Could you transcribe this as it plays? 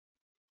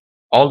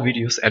All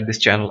videos at this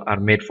channel are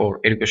made for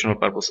educational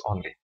purpose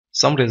only.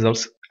 Some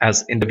results,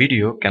 as in the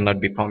video, cannot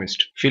be promised.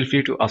 Feel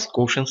free to ask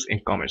questions in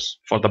comments.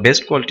 For the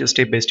best quality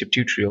step-by-step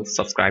tutorials,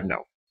 subscribe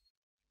now.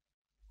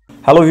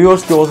 Hello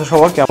viewers, কি অবস্থা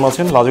সবার? কেমন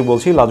আছেন? লাজুক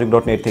বলছি,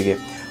 লাজুক.net থেকে।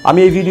 আমি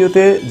এই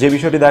ভিডিওতে যে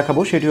বিষয়টি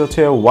দেখাবো সেটি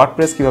হচ্ছে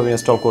ওয়ার্ডপ্রেস কিভাবে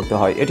ইনস্টল করতে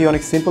হয়। এটি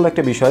অনেক সিম্পল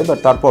একটা বিষয়, বাট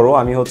তারপরও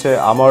আমি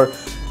আমার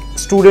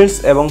স্টুডেন্টস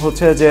এবং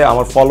যে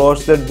আমার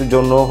ফলোয়ার্সদের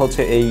জন্য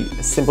এই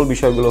সিম্পল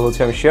বিষয়গুলো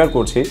আমি শেয়ার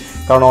করছি,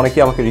 কারণ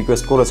অনেকেই আমাকে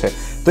রিকোয়েস্ট করেছে।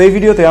 তো এই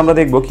ভিডিওতে আমরা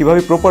দেখব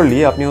কিভাবে প্রপারলি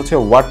আপনি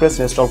ওয়ার্ডপ্রেস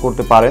ইনস্টল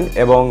করতে পারেন,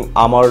 এবং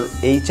আমার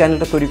এই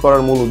চ্যানেলটা তৈরি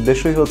করার মূল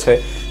উদ্দেশ্যই হচ্ছে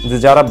যে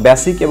যারা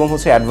বেসিক এবং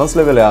অ্যাডভান্স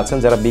লেভেলে আছেন,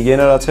 যারা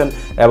বিগিনার আছেন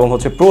এবং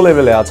প্রো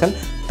লেভেলে আছেন,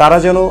 তারা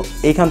যেন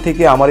এইখান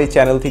থেকে আমার এই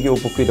চ্যানেল থেকে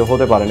উপকৃত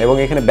হতে পারেন। এবং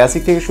এখানে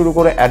বেসিক থেকে শুরু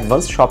করে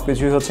অ্যাডভান্স সব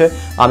কিছুই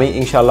আমি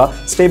ইনশাআল্লাহ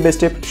স্টেপ বাই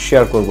স্টেপ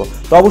শেয়ার করব।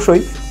 তো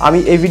অবশ্যই আমি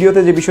এই ভিডিওতে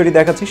যে বিষয়টি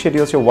দেখাচ্ছি সেটি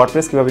হচ্ছে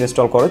ওয়ার্ডপ্রেস কীভাবে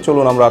ইনস্টল করে।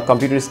 চলুন আমরা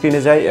কম্পিউটার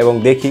স্ক্রিনে যাই এবং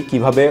দেখি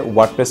কিভাবে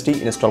ওয়ার্ডপ্রেসটি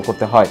ইনস্টল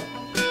করতে হয়।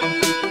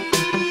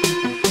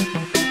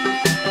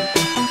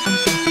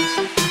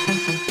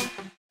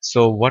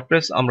 সো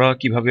ওয়ার্ডপ্রেস আমরা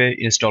কিভাবে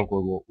ইনস্টল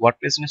করব?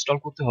 ওয়ার্ডপ্রেস ইনস্টল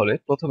করতে হলে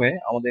প্রথমে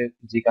আমাদের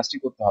যে কাজটি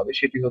করতে হবে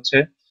সেটি হচ্ছে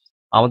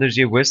আমাদের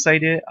যে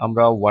ওয়েবসাইটে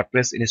আমরা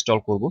ওয়ার্ডপ্রেস ইনস্টল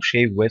করব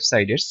সেই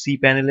ওয়েবসাইটের সি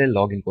প্যানেলে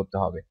লগ ইন করতে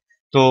হবে।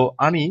 তো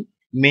আমি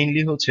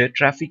মেইনলি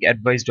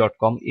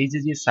trafficadvice.com এই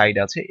যে সাইট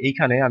আছে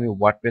এইখানে আমি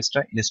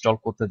ওয়ার্ডপ্রেসটা ইনস্টল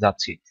করতে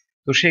যাচ্ছি।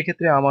 তো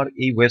সেক্ষেত্রে আমার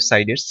এই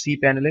ওয়েবসাইটের সি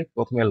প্যানেলে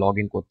প্রথমে লগ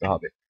ইন করতে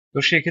হবে। তো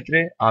সেক্ষেত্রে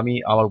আমি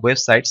আমার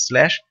ওয়েবসাইট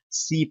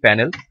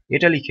 /cpanel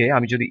এটা লিখে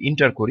আমি যদি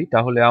ইন্টার করি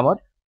তাহলে আমার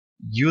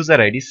ইউজার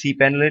আইডি, সি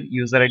প্যানেলের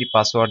ইউজার আইডি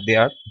পাসওয়ার্ড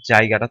দেওয়ার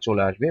জায়গাটা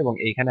চলে আসবে, এবং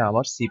এইখানে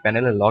আমার সি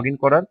প্যানেলে লগ ইন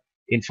করার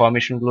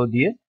ইনফরমেশনগুলো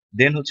দিয়ে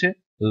দেন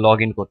লগ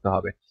ইন করতে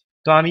হবে।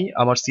 তো আমি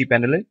আমার সি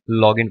প্যানেলে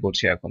লগ ইন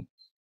করছি এখন।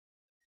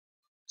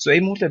 সো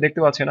এই মুহূর্তে দেখতে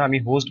পাচ্ছেন আমি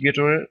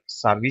হোস্টগেটরের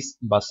সার্ভিস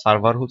বা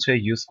সার্ভার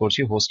ইউজ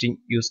করছি, হোস্টিং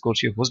ইউজ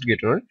করছি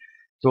হোস্টগেটরের।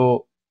 তো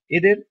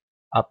এদের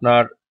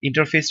আপনার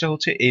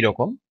ইন্টারফেসটা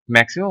এইরকম।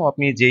 ম্যাক্সিমাম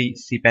আপনি যেই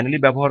সি প্যানেলই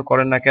ব্যবহার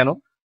করেন না কেন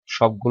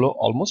সবগুলো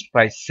অলমোস্ট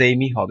প্রায়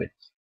সেমই হবে।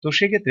 তো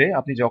সেক্ষেত্রে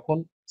আপনি যখন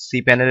সি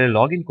প্যানেলে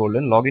লগ ইন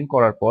করলেন, লগ ইন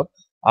করার পর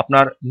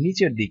আপনার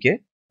নিচের দিকে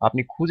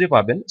আপনি খুঁজে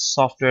পাবেন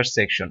সফটওয়্যার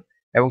সেকশন,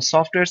 এবং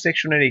সফটওয়্যার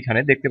সেকশনের এখানে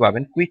দেখতে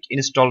পাবেন কুইক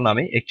ইনস্টল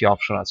নামে একটি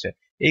অপশন আছে।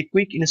 এই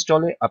কুইক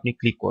ইনস্টলে আপনি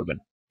ক্লিক করবেন।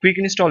 কুইক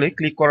ইনস্টলে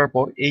ক্লিক করার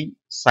পর এই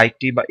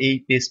সাইটটি বা এই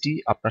পেজটি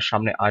আপনার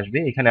সামনে আসবে।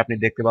 এখানে আপনি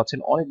দেখতে পাচ্ছেন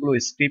অনেকগুলো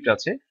স্ক্রিপ্ট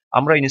আছে।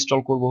 আমরা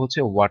ইনস্টল করব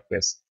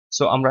ওয়ার্ডপ্রেস।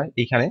 সো আমরা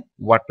এখানে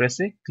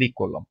ওয়ার্ডপ্রেসে ক্লিক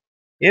করলাম।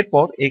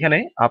 এরপর এখানে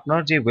আপনার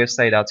যে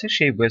ওয়েবসাইট আছে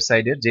সেই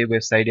ওয়েবসাইটের যে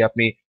ওয়েবসাইটে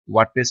আপনি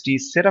ওয়ার্ডপ্রেসটি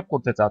সেট আপ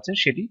করতে চাচ্ছেন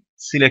সেটি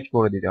সিলেক্ট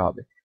করে দিতে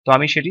হবে। তো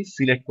আমি সেটি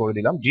সিলেক্ট করে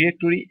দিলাম।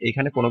 ডিরেক্টরি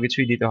এখানে কোনো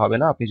কিছুই দিতে হবে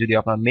না, আপনি যদি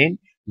আপনার মেইন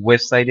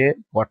ওয়েবসাইটে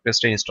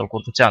ওয়ার্ডপ্রেসটা ইনস্টল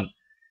করতে চান।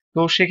 তো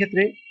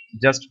সেক্ষেত্রে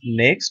জাস্ট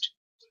নেক্সট,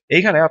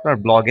 এইখানে আপনার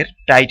ব্লগের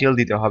টাইটেল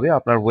দিতে হবে,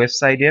 আপনার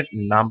ওয়েবসাইটের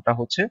নামটা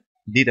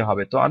দিতে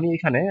হবে। তো আমি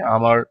এখানে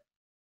আমার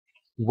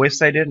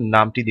ওয়েবসাইটের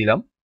নামটি দিলাম।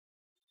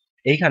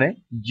 এইখানে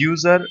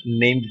ইউজার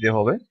নেম দিতে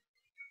হবে।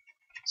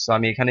 সো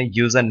আমি এখানে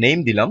ইউজার নেম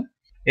দিলাম।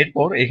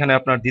 এরপর এখানে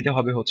আপনার দিতে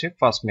হবে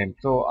ফার্স্ট নেম।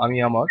 তো আমি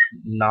আমার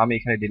নাম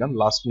এখানে দিলাম,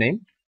 লাস্ট নেম।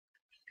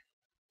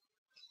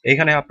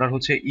 এখানে আপনার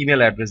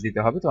ইমেল অ্যাড্রেস দিতে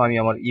হবে। তো আমি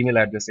আমার ইমেল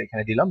অ্যাড্রেস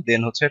এখানে দিলাম।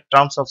 দেন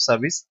terms of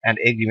service and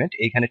agreement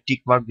এইখানে টিক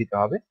মার্ক দিতে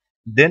হবে।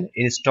 দেন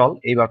ইনস্টল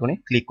এই বাটনে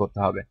ক্লিক করতে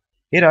হবে।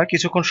 এরা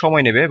কিছুক্ষণ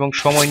সময় নেবে এবং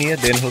সময় নিয়ে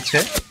দেন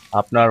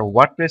আপনার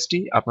ওয়ার্ডপ্রেসটি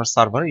আপনার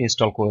সার্ভারে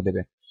ইনস্টল করে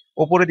দেবে।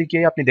 ওপরের দিকে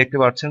আপনি দেখতে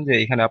পাচ্ছেন যে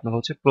এখানে আপনার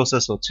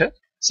প্রসেস হচ্ছে।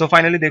 সো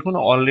ফাইনালি দেখুন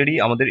অলরেডি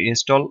আমাদের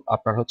ইনস্টল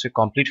আপনার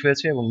কমপ্লিট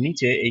হয়েছে, এবং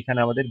নিচে এইখানে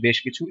আমাদের বেশ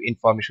কিছু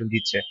ইনফরমেশন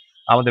দিচ্ছে,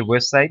 আমাদের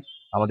ওয়েবসাইট,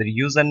 আমাদের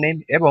ইউজার নেম,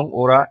 এবং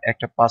ওরা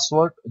একটা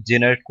পাসওয়ার্ড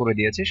জেনারেট করে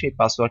দিয়েছে, সেই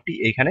পাসওয়ার্ডটি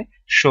এইখানে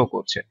শো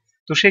করছে।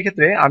 তো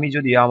সেক্ষেত্রে আমি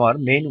যদি আমার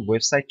মেইন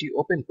ওয়েবসাইটটি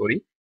ওপেন করি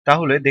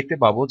তাহলে দেখতে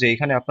পাবো যে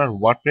এখানে আপনার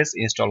ওয়ার্ডপ্রেস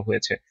ইনস্টল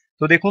হয়েছে।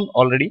 তো দেখুন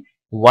অলরেডি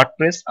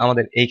ওয়ার্ডপ্রেস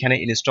আমাদের এইখানে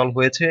ইনস্টল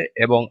হয়েছে,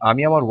 এবং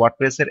আমি আমার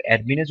ওয়ার্ডপ্রেসের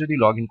অ্যাডমিনে যদি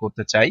লগ ইন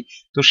করতে চাই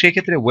তো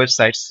সেক্ষেত্রে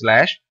ওয়েবসাইট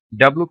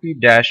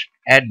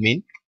 /wp-admin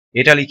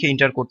এটা লিখে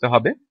এন্টার করতে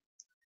হবে।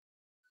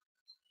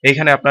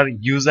 এখানে আপনার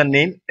ইউজার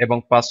নেম এবং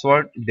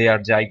পাসওয়ার্ড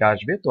দেওয়ার জায়গা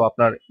আসবে। তো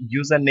আপনার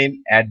ইউজার নেম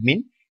অ্যাডমিন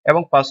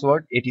এবং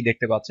পাসওয়ার্ড এটি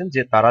দেখতে পাচ্ছেন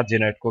যে তারা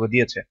জেনারেট করে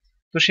দিয়েছে।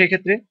 তো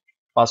সেক্ষেত্রে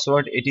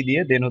পাসওয়ার্ড এটি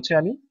দিয়ে দেন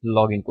আমি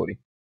লগ ইন করি।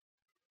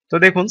 তো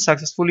দেখুন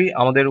সাকসেসফুলি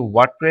আমাদের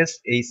ওয়ার্ডপ্রেস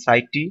এই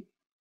সাইটটি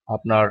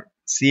আপনার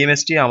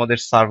সিএমএসটি আমাদের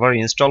সার্ভার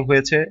ইনস্টল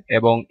হয়েছে,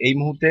 এবং এই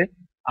মুহূর্তে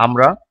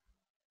আমরা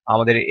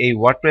আমাদের এই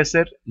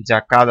ওয়ার্ডপ্রেসের যা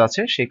কাজ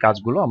আছে সেই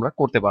কাজগুলো আমরা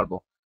করতে পারবো।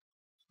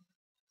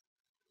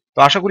 তো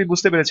আশা করি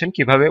বুঝতে পেরেছেন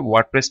কিভাবে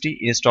ওয়ার্ডপ্রেসটি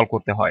ইনস্টল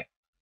করতে হয়।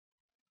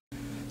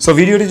 সো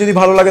ভিডিওটি যদি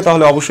ভালো লাগে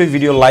তাহলে অবশ্যই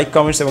ভিডিও লাইক,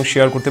 কমেন্টস এবং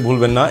শেয়ার করতে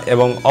ভুলবেন না,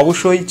 এবং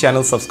অবশ্যই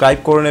চ্যানেল সাবস্ক্রাইব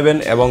করে নেবেন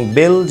এবং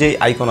বেল যে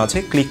আইকন আছে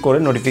ক্লিক করে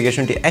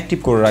নোটিফিকেশনটি অ্যাক্টিভ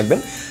করে রাখবেন,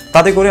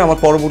 তাতে করে আমার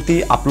পরবর্তী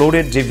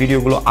আপলোডেড যে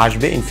ভিডিওগুলো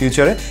আসবে ইন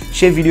ফিউচারে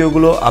সেই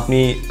ভিডিওগুলো আপনি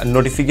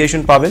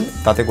নোটিফিকেশন পাবেন,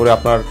 তাতে করে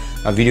আপনার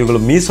ভিডিওগুলো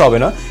মিস হবে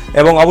না।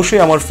 এবং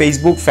অবশ্যই আমার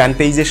ফেসবুক ফ্যান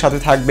পেজের সাথে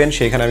থাকবেন,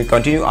 সেখানে আমি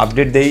কন্টিনিউ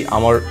আপডেট দেই।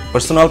 আমার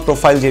পার্সোনাল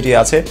প্রোফাইল যেটি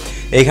আছে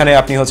এইখানে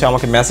আপনি হচ্ছে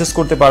আমাকে মেসেজ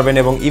করতে পারবেন,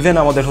 এবং ইভেন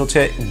আমাদের হচ্ছে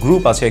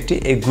গ্রুপ আছে একটি,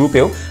 এই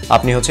গ্রুপেও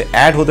আপনি হচ্ছে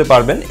অ্যাড হতে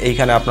পারবেন।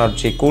 এইখানে আপনার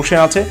যে কোশ্চেন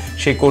আছে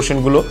সেই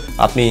কোশ্চেনগুলো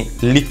আপনি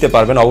লিখতে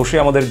পারবেন। অবশ্যই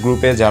আমাদের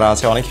গ্রুপে যারা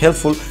আছে অনেক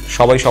হেল্পফুল,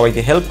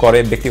 সবাইকে হেল্প করে,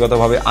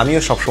 ব্যক্তিগতভাবে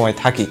আমিও সবসময়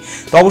থাকি।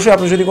 তো অবশ্যই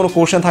আপনার যদি কোনো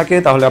কোশ্চেন থাকে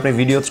তাহলে আপনি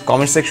ভিডিও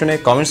কমেন্ট সেকশনে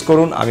কমেন্টস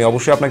করুন, আমি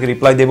অবশ্যই আপনাকে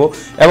রিপ্লাই দেবো।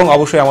 এবং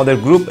অবশ্যই আমাদের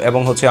গ্রুপ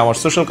এবং হচ্ছে আমার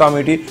সোশ্যাল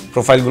কমিউনিটি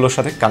প্রোফাইলগুলোর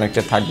সাথে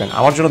কানেক্টেড থাকবেন।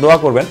 আমার জন্য দোয়া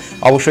করবেন,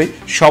 অবশ্যই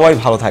সবাই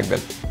ভালো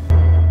থাকবেন।